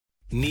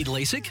Need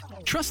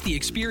LASIK? Trust the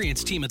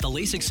experienced team at the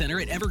LASIK Center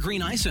at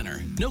Evergreen Eye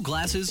Center. No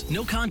glasses,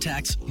 no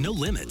contacts, no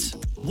limits.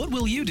 What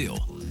will you do?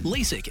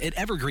 LASIK at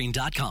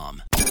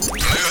evergreen.com.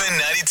 Moving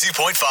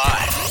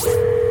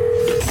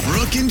 92.5.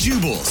 Brooke and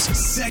Jubal's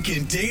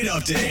second date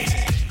update.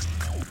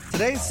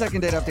 Today's second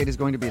date update is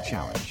going to be a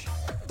challenge.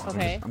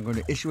 Okay. I'm going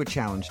to issue a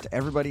challenge to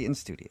everybody in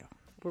studio.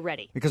 We're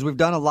ready. Because we've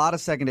done a lot of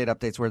second date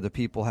updates where the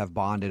people have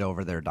bonded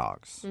over their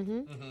dogs.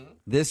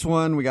 This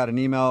one, we got an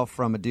email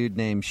from a dude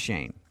named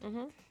Shane.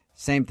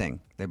 Same thing.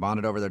 They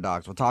bonded over their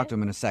dogs. We'll talk to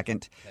him in a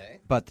second.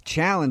 But the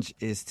challenge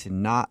is to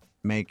not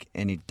make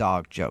any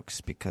dog jokes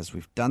because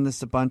we've done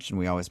this a bunch and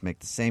we always make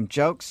the same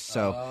jokes.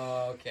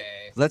 So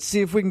let's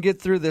see if we can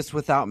get through this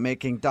without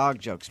making dog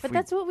jokes. But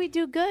that's what we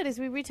do good is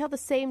we retell the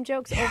same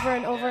jokes over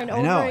and over and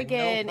over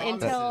again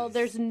until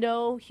there's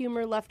no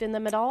humor left in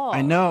them at all.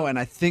 I know, and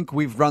I think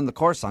we've run the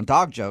course on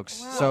dog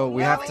jokes, so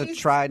we have to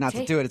try not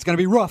to do it. It's going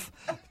to be rough.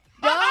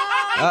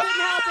 I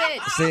couldn't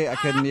help it. See, I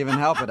couldn't even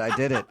help it. I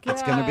did it.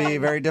 It's going to be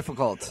very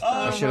difficult.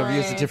 I should have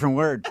used a different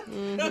word.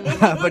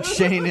 But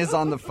Shane is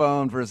on the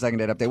phone for a second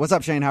date update. What's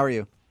up, Shane? How are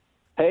you?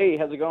 Hey,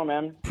 how's it going,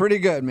 man? Pretty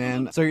good,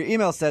 man. So your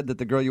email said that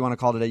the girl you want to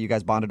call today, you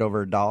guys bonded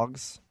over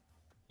dogs?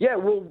 Yeah,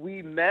 well,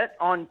 we met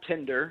on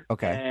Tinder.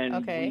 Okay.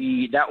 And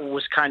that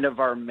was kind of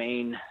our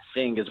main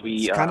thing is we...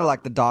 It's kind of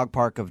like the dog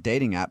park of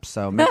dating apps,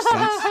 so it makes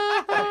sense.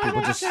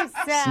 People just So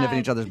sad. sniffing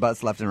each other's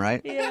butts left and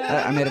right.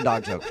 Yeah. I made a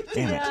dog joke.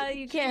 Damn it. Yeah,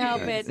 you can't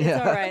help it. It's Yeah.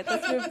 all right.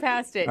 Let's move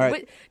past it. All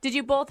right. Did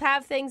you both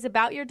have things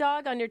about your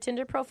dog on your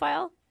Tinder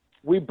profile?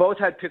 We both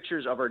had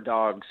pictures of our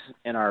dogs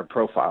in our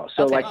profile.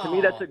 So, Okay. to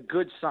me, that's a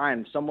good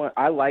sign.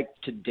 I like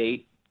to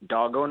date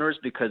dog owners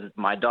because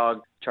my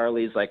dog,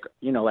 Charlie, is like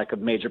a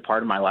major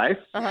part of my life.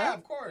 Yeah,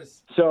 of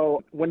course.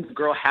 So when the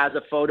girl has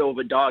a photo of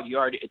a dog,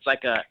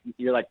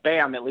 you're like,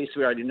 bam, at least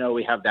we already know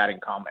we have that in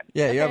common,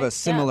 Yeah, you have Okay, a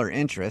similar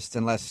interest,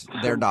 unless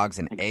their dog's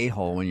an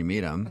a-hole when you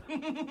meet them.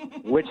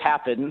 which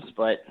happens,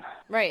 but...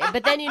 Right.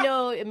 But then you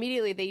know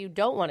immediately that you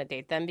don't want to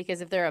date them because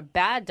if they're a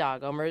bad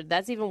dog owner,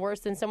 that's even worse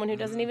than someone who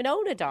doesn't even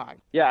own a dog.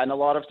 Yeah, and a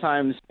lot of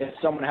times if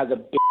someone has a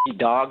big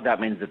dog, that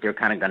means that they're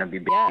kind of going to be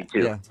big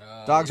too. Yeah.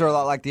 Dogs are a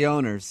lot like the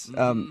owners.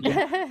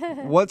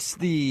 What's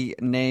the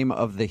name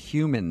of the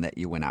human that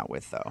you went out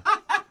with, though?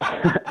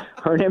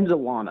 Her name's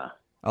Alana.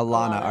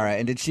 Alana. All right.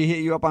 And did she hit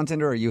you up on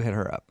Tinder or you hit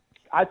her up?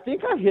 I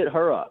think I hit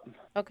her up.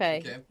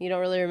 Okay. You don't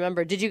really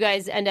remember. Did you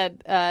guys end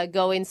up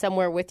going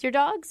somewhere with your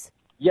dogs?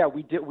 Yeah,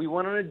 we did. We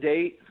went on a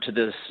date to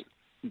this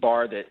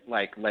bar that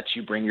lets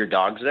you bring your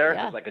dogs there.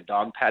 Yeah. It's like a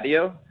dog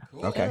patio.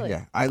 Okay, Really?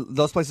 yeah.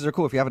 Those places are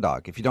cool if you have a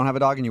dog. If you don't have a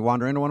dog and you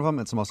wander into one of them,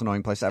 it's the most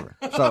annoying place ever.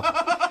 So,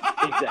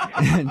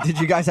 Exactly. did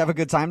you guys have a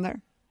good time there?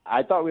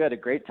 I thought we had a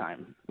great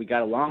time. We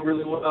got along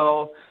really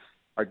well.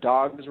 Our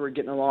dogs were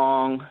getting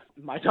along.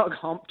 My dog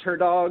humped her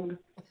dog.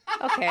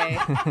 Okay.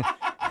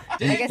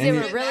 I guess they were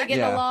really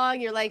getting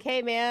along. You're like,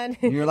 hey, man,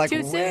 You're like,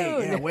 too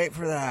soon. wait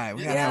for that.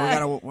 We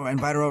gotta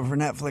invite her over for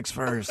Netflix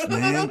first,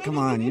 man. Come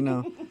on,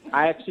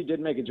 I actually did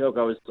make a joke.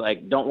 I was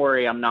like, don't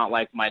worry, I'm not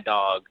like my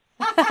dog.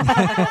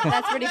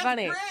 That's pretty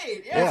funny.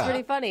 Great. Yeah. That's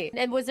pretty funny.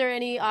 And was there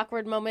any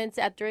awkward moments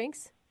at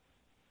drinks?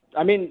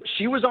 I mean,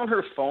 she was on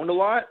her phone a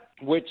lot,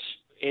 which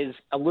is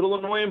a little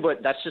annoying,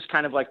 but that's just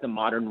kind of like the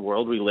modern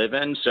world we live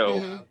in.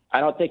 So I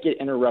don't think it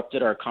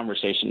interrupted our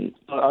conversation.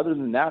 But other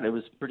than that, it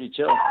was pretty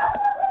chill.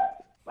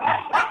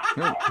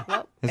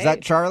 Well, Is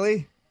that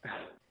Charlie?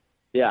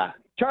 Yeah.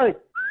 Charlie.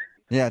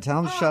 Yeah, tell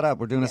him to shut up.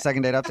 We're doing a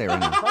second date update right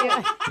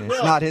now.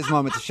 It's not his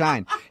moment to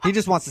shine. He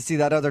just wants to see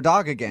that other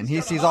dog again.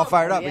 He's all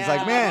fired up. He's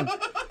like, man,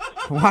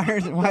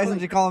 why isn't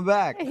she calling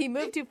back? He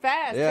moved too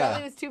fast. Yeah.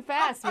 Charlie was too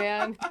fast,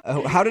 man.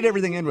 How did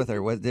everything end with her?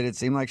 Did it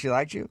seem like she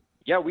liked you?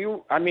 Yeah,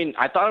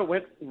 I thought it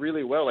went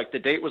really well. Like the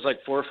date was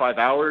like 4 or 5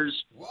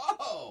 hours.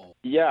 Whoa.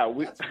 Yeah.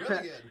 That's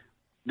really good.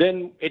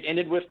 Then it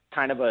ended with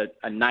kind of a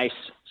nice,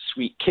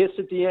 sweet kiss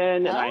at the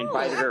end, and I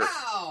invited her.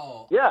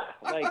 Wow. Yeah,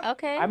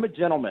 Okay. I'm a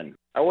gentleman.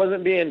 I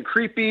wasn't being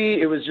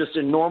creepy. It was just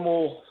a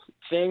normal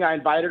thing. I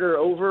invited her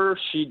over.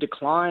 She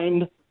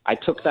declined. I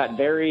took that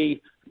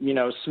very,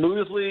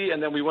 smoothly,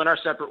 and then we went our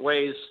separate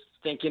ways,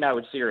 thinking I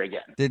would see her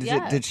again.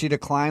 Did she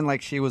decline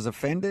like she was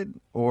offended,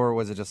 or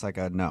was it just like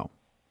a no?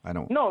 I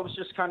don't. No, it was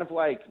just kind of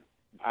like,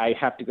 I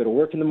have to go to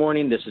work in the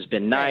morning. This has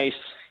been nice.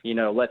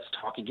 Let's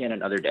talk again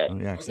another day. Oh,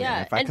 yeah, 'cause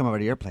Yeah, if I and- come over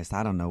to your place,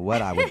 I don't know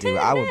what I would do.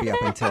 I would be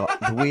up until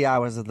the wee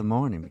hours of the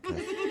morning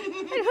because.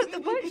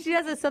 She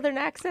has a southern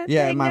accent.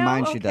 Yeah, thing in my now?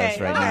 mind she does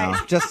Okay, right all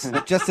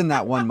now. Just in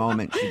that one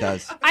moment she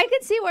does. I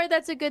could see where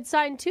that's a good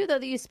sign, too, though,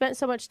 that you spent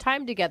so much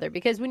time together.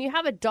 Because when you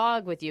have a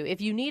dog with you, if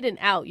you need an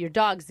out, your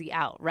dog's the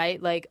out,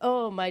 right? Like,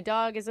 oh, my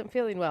dog isn't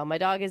feeling well. My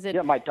dog isn't...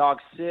 Yeah, my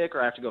dog's sick,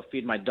 or I have to go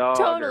feed my dog.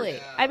 Totally. Or,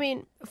 I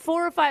mean,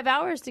 4 or 5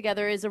 hours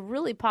together is a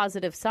really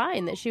positive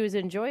sign that she was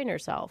enjoying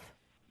herself.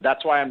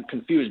 that's why I'm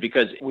confused,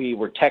 because we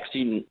were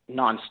texting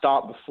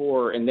nonstop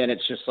before, and then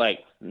it's just like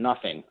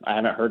nothing. I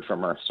haven't heard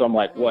from her. So I'm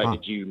like, what,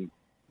 did you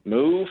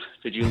move?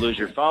 Did you lose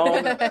your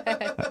phone?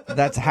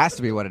 That has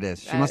to be what it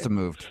is. She must have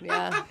moved.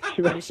 Yeah.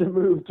 She must have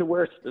moved to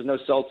where there's no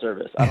cell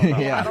service. I don't know.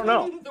 Yeah. I don't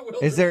know.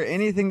 Is there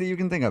anything that you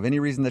can think of? Any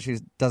reason that she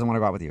doesn't want to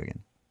go out with you again?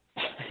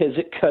 Is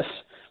it because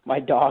my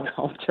dog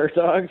humped her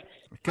dog?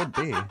 It could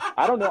be.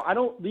 I don't know.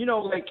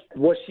 Like,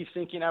 was she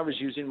thinking I was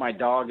using my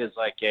dog as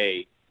like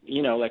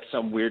like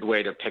some weird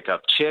way to pick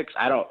up chicks?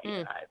 I don't.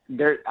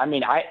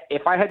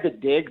 If I had to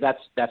dig,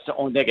 that's the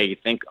only thing I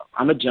could think of.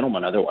 I'm a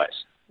gentleman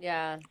otherwise.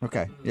 Yeah.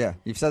 Okay. Yeah.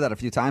 You've said that a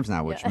few times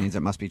now, which means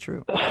it must be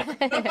true. All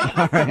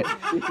right.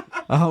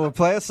 We'll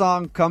play a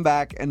song, come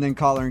back, and then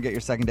call her and get your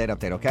second date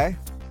update, okay?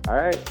 All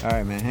right. All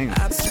right, man. Hang on.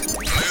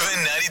 Moving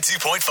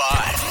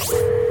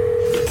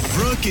 92.5.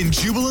 Brooke and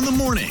Jubal in the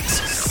mornings.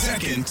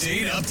 Second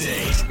date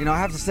update. You know, I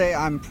have to say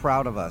I'm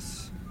proud of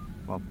us.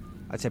 Well,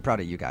 I'd say proud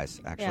of you guys,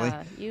 actually.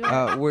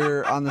 Yeah,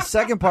 We're on the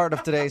second part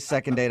of today's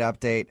second date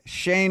update.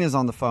 Shane is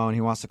on the phone.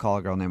 He wants to call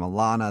a girl named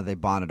Alana. They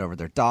bonded over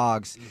their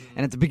dogs.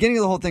 And at the beginning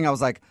of the whole thing, I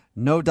was like,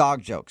 no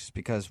dog jokes,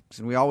 because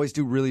we always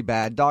do really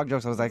bad dog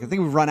jokes. I was like, I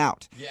think we've run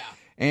out. Yeah.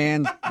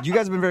 And you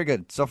guys have been very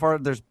good. So far,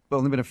 there's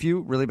only been a few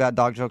really bad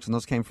dog jokes, and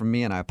those came from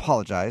me, and I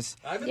apologize.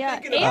 I've been Yeah,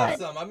 thinking about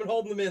and- some. I've been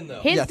holding them in, though.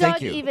 His Yeah, thank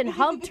dog you. even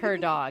humped her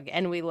dog,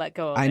 and we let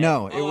go of it. I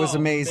know. It was Oh,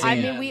 amazing. I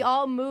man. mean, we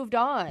all moved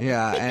on.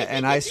 Yeah,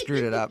 and I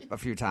screwed it up a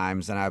few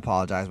times, and I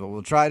apologize. But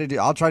I'll try to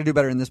do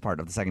better in this part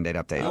of the second date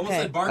update. I almost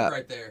Okay. said bark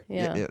right there.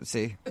 Yeah.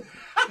 See?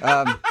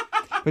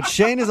 But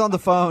Shane is on the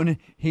phone.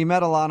 He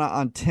met Alana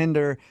on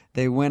Tinder.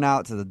 They went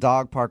out to the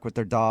dog park with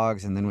their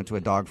dogs and then went to a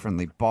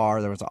dog-friendly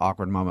bar. There was an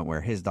awkward moment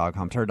where his dog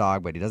humped her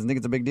dog, but he doesn't think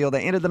it's a big deal.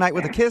 They ended the night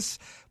with a kiss,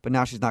 but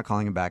now she's not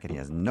calling him back, and he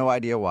has no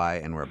idea why,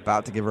 and we're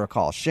about to give her a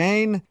call.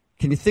 Shane,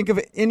 can you think of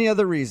any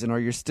other reason, or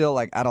you're still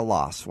like at a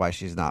loss why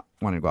she's not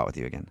wanting to go out with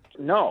you again?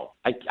 No,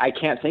 I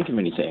can't think of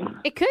anything.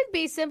 It could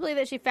be simply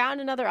that she found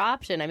another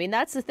option. I mean,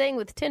 that's the thing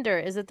with Tinder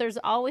is that there's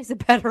always a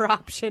better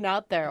option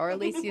out there, or at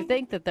least you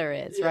think that there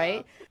is,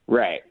 right?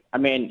 Right. I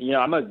mean,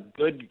 I'm a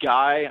good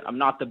guy. I'm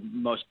not the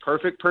most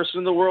perfect person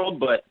in the world,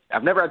 but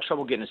I've never had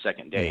trouble getting a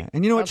second date. Yeah.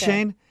 And you know what, Okay.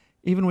 Shane?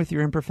 Even with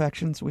your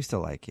imperfections, we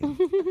still like you.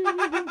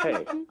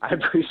 Hey, I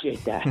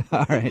appreciate that.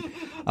 All right.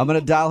 I'm going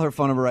to dial her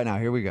phone number right now.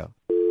 Here we go.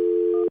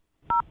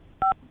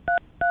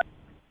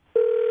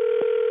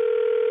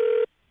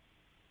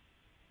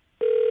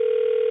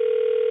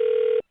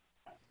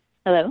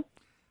 Hello,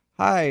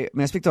 Hi.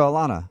 May I speak to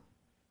Alana?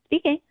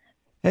 speaking.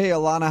 Hey,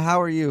 Alana,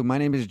 how are you? My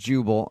name is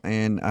Jubal,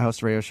 and I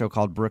host a radio show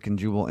called Brooke and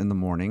Jubal in the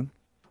Morning.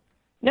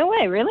 No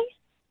way, really?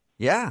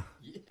 Yeah.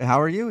 How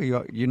are you?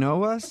 You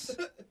know us?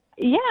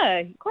 Yeah,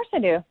 of course I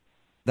do.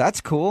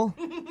 That's cool.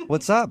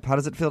 What's up? How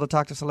does it feel to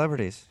talk to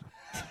celebrities?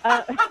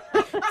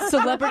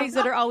 Celebrities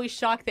that are always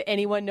shocked that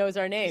anyone knows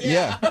our name.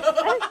 Yeah.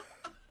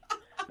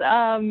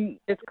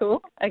 It's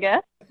cool, I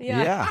guess.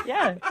 Yeah.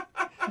 Yeah.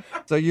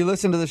 So you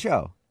listen to the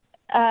show?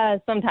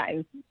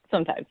 Sometimes.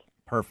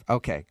 Perfect.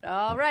 Okay.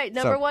 All right,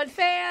 number So- one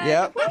fan.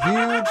 Yep.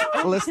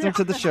 Huge listener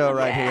to the show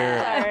right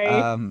Sorry.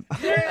 here.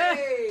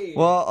 Hey!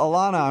 Well,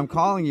 Alana, I'm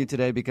calling you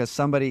today because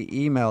somebody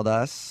emailed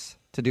us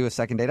to do a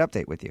second date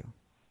update with you.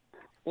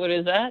 What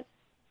is that?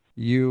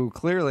 You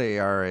clearly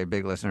are a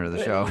big listener to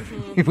the show.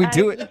 we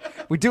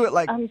do it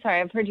like I'm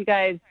sorry, I've heard you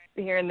guys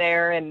here and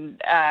there,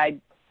 and I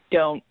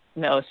don't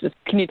know.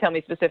 Can you tell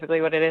me specifically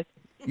what it is?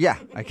 yeah,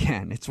 I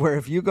can. It's where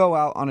if you go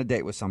out on a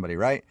date with somebody,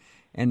 right?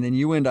 And then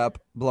you end up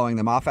blowing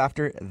them off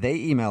after, they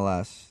email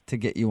us to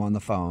get you on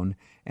the phone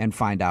and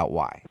find out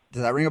why.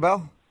 Does that ring a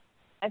bell?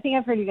 I think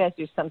I've heard you guys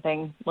do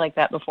something like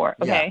that before.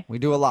 Yeah, Okay. we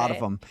do a lot of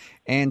Okay. them.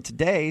 And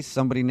today,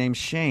 somebody named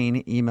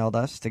Shane emailed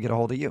us to get a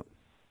hold of you.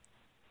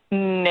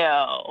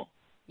 No.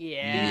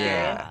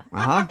 Yeah.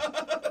 Uh-huh.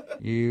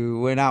 You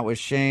went out with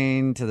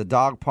Shane to the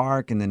dog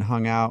park and then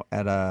hung out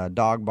at a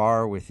dog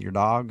bar with your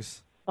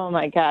dogs. Oh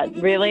my God,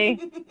 really?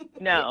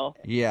 No.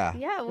 Yeah.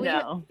 Yeah.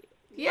 No.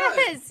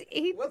 Yes.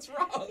 What's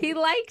wrong? He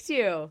liked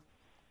you.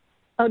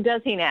 Oh,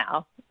 does he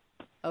now?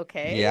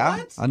 Okay. Yeah.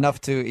 What?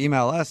 Enough to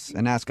email us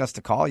and ask us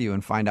to call you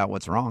and find out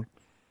what's wrong.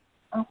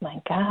 Oh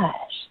my gosh.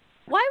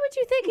 Why would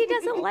you think he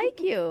doesn't like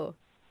you?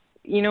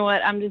 You know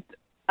what? I'm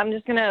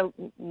just gonna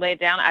lay it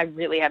down. I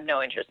really have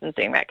no interest in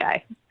seeing that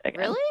guy again.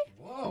 Really?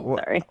 Whoa.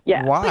 Sorry.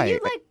 Yeah. Why? But you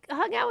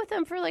hung out with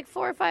him for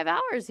 4 or 5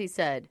 hours, he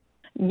said.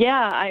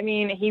 Yeah. I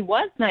mean, he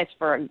was nice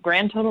for a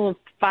grand total of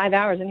 5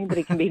 hours.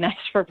 Anybody can be nice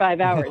for 5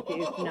 hours.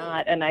 He's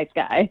not a nice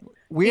guy.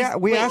 We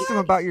wait, asked him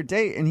about your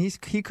date, and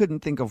he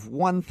couldn't think of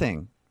one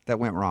thing that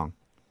went wrong.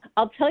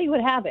 I'll tell you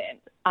what happened.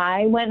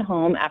 I went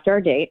home after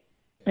our date,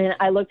 and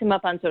I looked him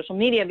up on social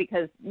media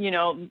because,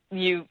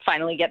 you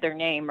finally get their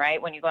name,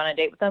 right, when you go on a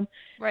date with them.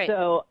 Right.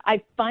 So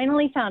I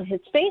finally found his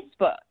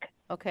Facebook.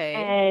 Okay.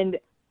 And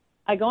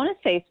I go on his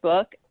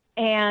Facebook,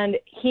 and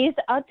he's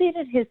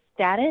updated his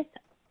status.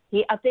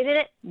 He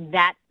updated it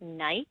that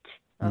night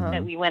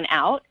that we went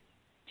out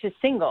to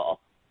single,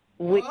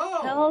 which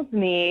Whoa. tells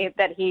me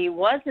that he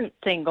wasn't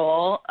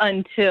single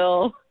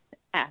until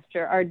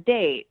after our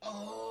date.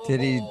 Oh.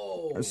 Did he?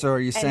 So are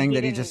you And saying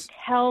that he didn't just?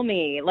 tell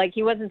me, like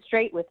he wasn't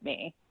straight with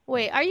me.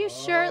 Wait, are you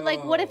sure?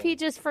 What if he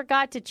just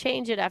forgot to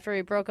change it after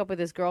he broke up with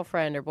his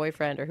girlfriend or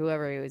boyfriend or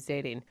whoever he was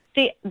dating?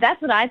 See,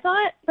 that's what I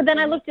thought. But then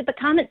I looked at the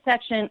comment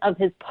section of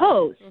his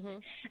post,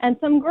 and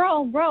some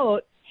girl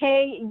wrote,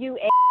 "Hey, you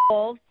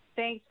a**hole,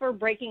 Thanks for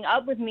breaking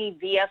up with me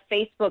via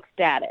Facebook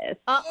status.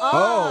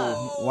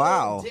 Oh,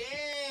 wow.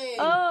 Dang.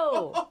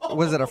 Oh.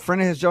 Was it a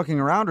friend of his joking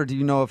around, or do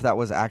you know if that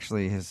was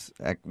actually his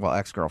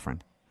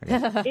ex-girlfriend? I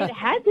guess. It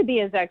had to be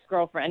his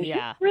ex-girlfriend.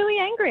 Yeah. She's really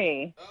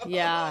angry.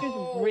 Yeah. She's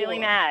really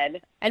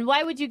mad. And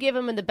why would you give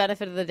him the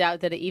benefit of the doubt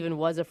that it even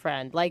was a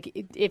friend? Like,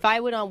 if I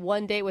went on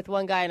one date with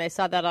one guy and I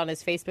saw that on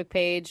his Facebook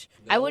page,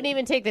 I wouldn't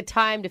even take the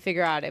time to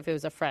figure out if it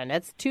was a friend.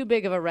 That's too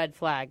big of a red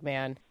flag,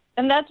 man.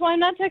 And that's why I'm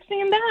not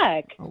texting him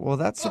back. Well,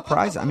 that's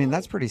surprising. I mean,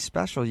 that's pretty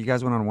special. You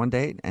guys went on one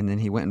date, and then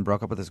he went and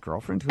broke up with his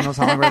girlfriend. Who knows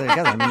how long were they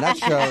together? I mean, that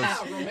shows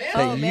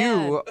that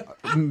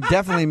you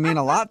definitely mean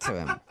a lot to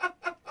him.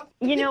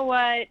 You know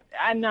what?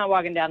 I'm not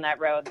walking down that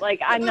road. Like,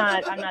 I'm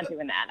not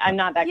doing that. I'm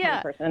not that kind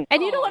of person.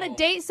 And you don't want to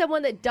date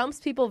someone that dumps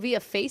people via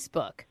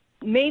Facebook.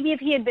 Maybe if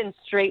he had been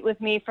straight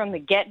with me from the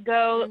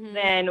get-go,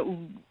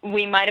 then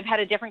we might have had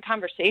a different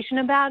conversation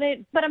about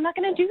it. But I'm not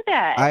going to do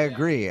that. I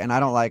agree, and I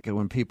don't like it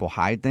when people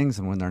hide things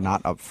and when they're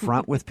not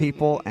upfront with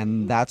people,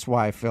 and that's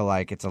why I feel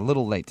like it's a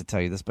little late to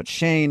tell you this, but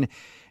Shane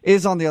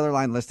is on the other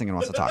line listening and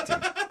wants to talk to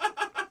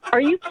you.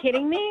 Are you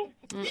kidding me?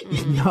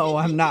 No,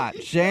 I'm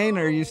not. Shane,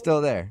 are you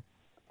still there?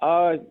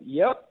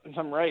 Yep,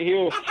 I'm right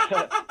here.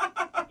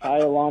 Hi,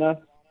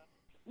 Alana.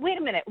 Wait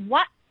a minute.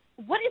 What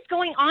is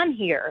going on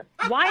here?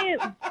 Why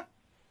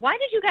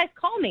did you guys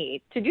call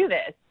me to do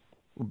this?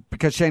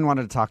 Because Shane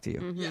wanted to talk to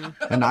you,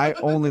 and I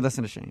only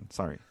listen to Shane.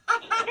 Sorry.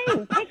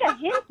 Hey, take a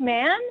hint,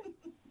 man.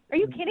 Are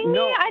you kidding me?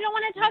 No. I don't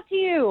want to talk to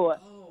you.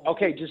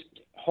 Okay, just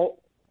hold.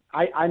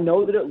 I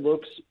know that it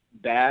looks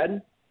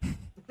bad,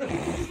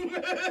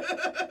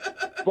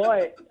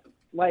 but,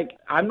 like,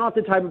 I'm not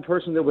the type of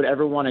person that would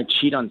ever want to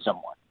cheat on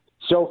someone.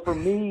 So for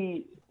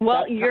me...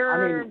 Well, that-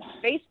 your I mean,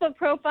 Facebook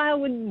profile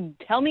would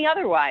tell me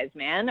otherwise,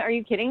 man. Are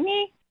you kidding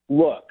me?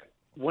 look,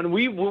 when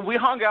we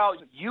hung out,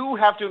 you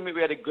have to admit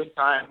we had a good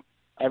time.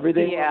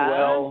 Everything Yeah. went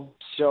well.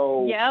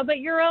 So Yeah, but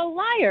you're a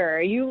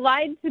liar. You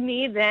lied to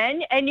me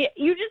then, and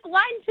you just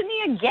lied to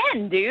me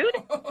again, dude.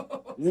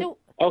 So,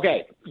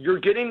 okay, you're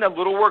getting a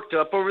little worked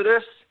up over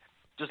this.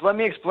 Just let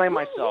me explain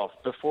myself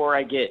before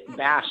I get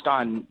bashed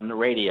on the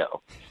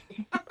radio.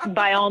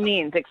 By all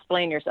means,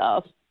 explain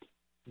yourself.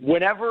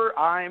 Whenever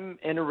I'm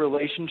in a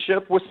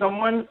relationship with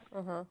someone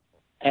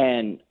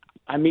and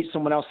I meet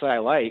someone else that I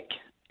like,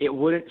 it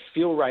wouldn't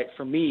feel right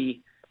for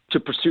me to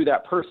pursue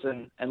that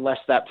person unless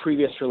that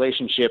previous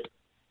relationship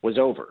was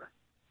over.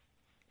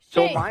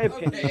 So in Shane. my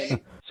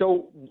opinion,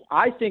 so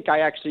I think I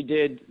actually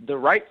did the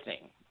right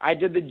thing. I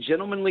did the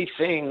gentlemanly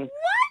thing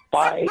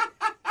by...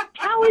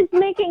 How is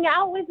making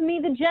out with me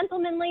the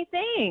gentlemanly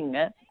thing?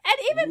 and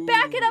even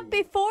back it up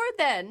before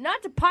then.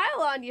 Not to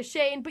pile on you,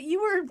 Shane, but you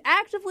were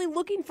actively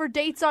looking for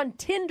dates on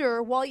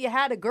Tinder while you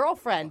had a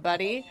girlfriend,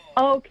 buddy.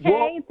 Okay,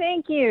 Well-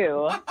 thank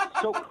you.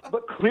 So,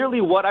 but clearly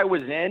what I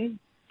was in,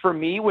 for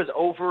me, was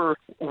over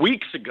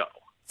weeks ago.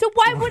 So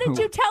why wouldn't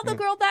you tell the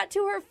girl that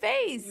to her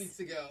face?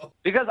 Weeks ago.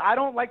 Because I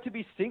don't like to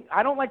be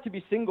I don't like to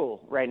be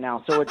single right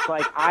now. So it's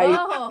like I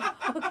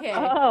Oh, okay.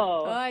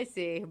 Oh. I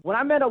see. when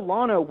I met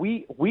Alana,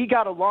 we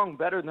got along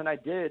better than I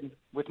did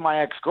with my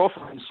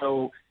ex-girlfriend.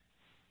 So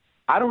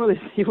I don't really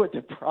see what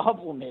the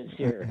problem is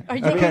here. Are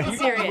you Okay. being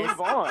serious?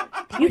 Move on.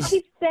 You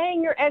keep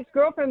saying your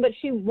ex-girlfriend, but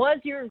she was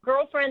your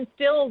girlfriend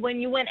still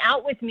when you went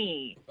out with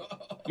me.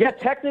 Yeah,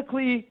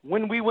 technically,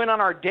 when we went on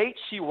our date,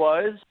 she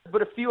was,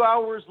 but a few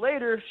hours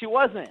later, she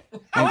wasn't.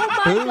 And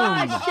Oh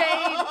my gosh,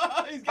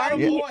 Shane. He's got a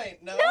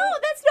point. No. No,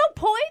 that's no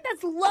point.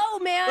 That's low,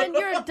 man.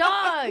 You're a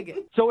dog.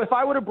 So if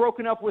I would have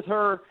broken up with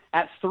her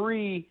at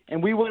 3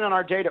 and we went on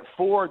our date at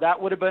 4,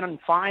 that would have been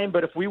fine.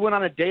 But if we went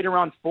on a date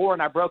around 4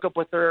 and I broke up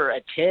with her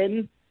at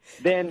 10,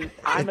 then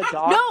I'm a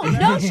dog.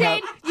 No,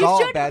 Shane. It's all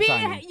You shouldn't bad be.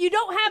 timing. You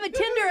don't have a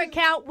Tinder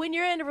account when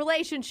you're in a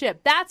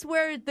relationship. That's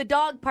where the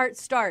dog part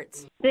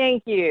starts.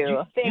 Thank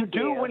you. You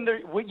do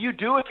what you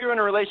do if you're in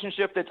a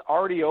relationship that's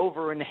already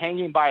over and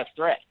hanging by a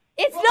thread.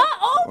 It's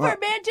not over, Well-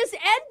 man. Just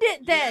end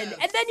it then. Yes.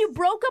 And then you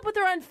broke up with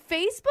her on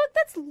Facebook?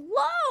 That's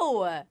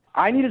low.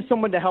 I needed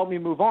someone to help me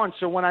move on.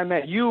 So when I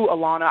met you,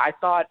 Alana, I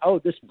thought, oh,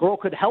 this girl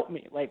could help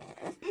me. Like,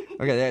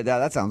 Okay,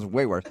 that sounds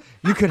way worse.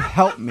 You could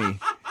help me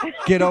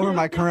get over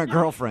my current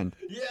girlfriend.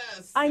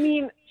 Yes. I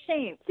mean,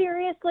 Shane,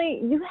 seriously,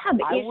 you have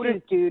I issues,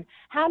 wouldn't- dude.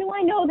 How do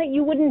I know that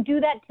you wouldn't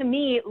do that to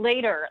me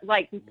later?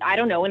 Like, I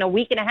don't know, in a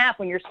week and a half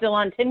when you're still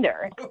on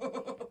Tinder.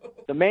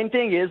 the main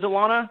thing is,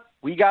 Alana,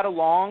 we got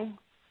along.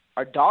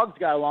 Our dogs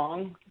got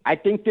along. I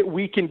think that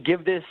we can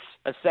give this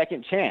a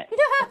second chance.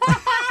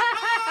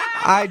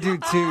 I do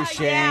too,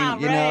 Shane. Yeah,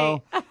 You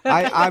know,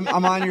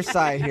 I'm on your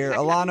side here.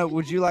 Alana,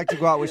 would you like to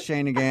go out with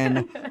Shane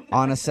again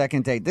on a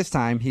second date? This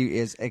time, he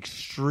is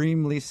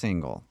extremely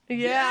single,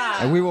 Yeah.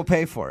 and we will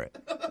pay for it.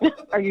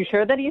 Are you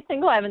sure that he's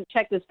single? I haven't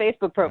checked his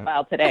Facebook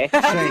profile today.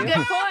 Shane, Good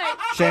point.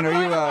 Shane,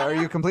 are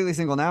you completely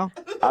single now?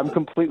 I'm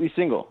completely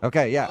single.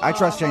 Okay, yeah, I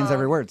trust Shane's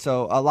every word.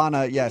 So,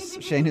 Alana,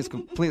 yes, Shane is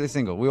completely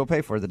single. We will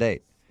pay for the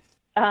date.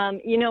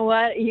 You know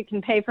what? You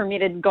can pay for me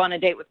to go on a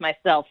date with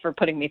myself for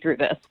putting me through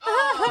this.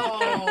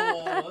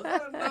 Oh,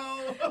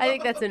 no. I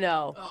think that's a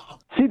no.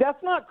 See,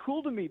 that's not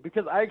cool to me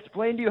because I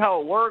explained to you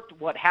how it worked,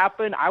 what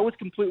happened. I was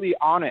completely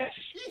honest.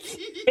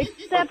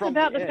 Except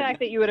about the fact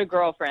that you had a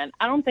girlfriend.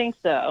 I don't think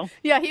so.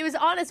 Yeah, he was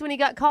honest when he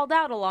got called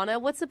out,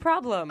 Alana. What's the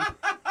problem?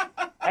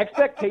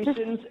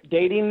 Expectations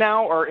dating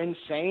now are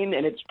insane,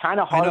 and it's kind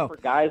of I know. hard for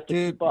guys to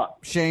Dude, keep up.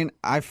 Shane,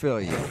 I feel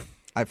you.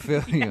 I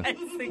feel you.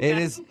 It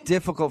is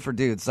difficult for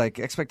dudes. Like,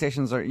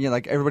 expectations are,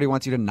 like, everybody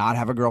wants you to not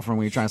have a girlfriend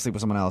when you're trying to sleep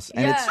with someone else.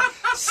 And it's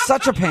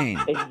such a pain.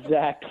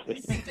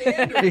 Exactly.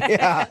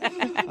 Yeah.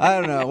 I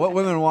don't know. What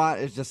women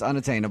want is just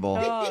unattainable.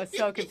 Oh,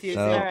 so confusing.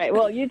 So- All right.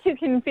 Well, you two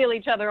can feel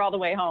each other all the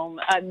way home.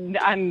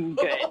 I'm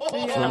good.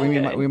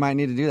 So we might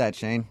need to do that,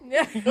 Shane.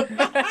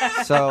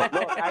 So,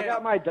 Look, I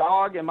got my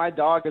dog, and my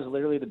dog is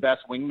literally the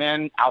best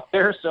wingman out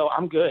there, so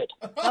I'm good.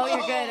 Oh,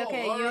 you're good.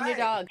 Okay, you and your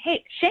dog.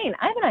 Hey, Shane,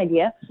 I have an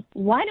idea.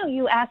 Why don't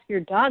you ask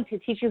your dog to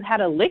teach you how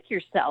to lick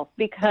yourself?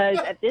 Because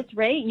at this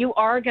rate, you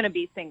are going to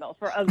be single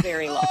for a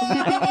very long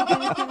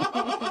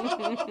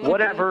time.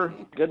 Whatever.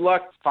 Good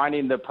luck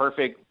finding the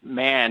perfect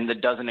man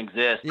that doesn't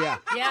exist. yeah.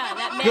 Yeah,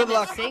 that man Good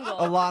that's luck, single.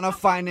 Alana,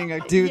 finding a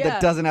dude Yeah.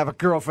 that doesn't have a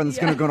girlfriend that's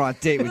going to go on a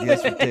date with you.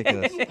 That's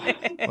ridiculous.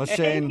 Well,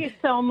 Thank you Shane,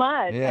 so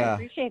much. Yeah. I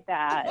appreciate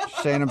that.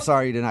 Shane, I'm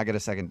sorry you did not get a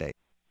second date.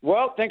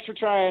 Well, thanks for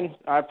trying.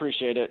 I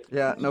appreciate it.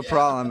 Yeah, no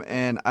problem.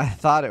 And I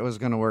thought it was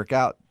going to work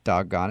out.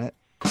 Doggone it.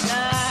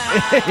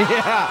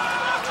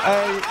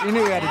 Yeah. You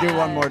knew we had to do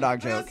one more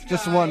dog joke.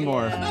 Just one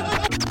more.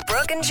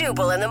 Brooke and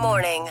Jubal in the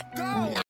morning.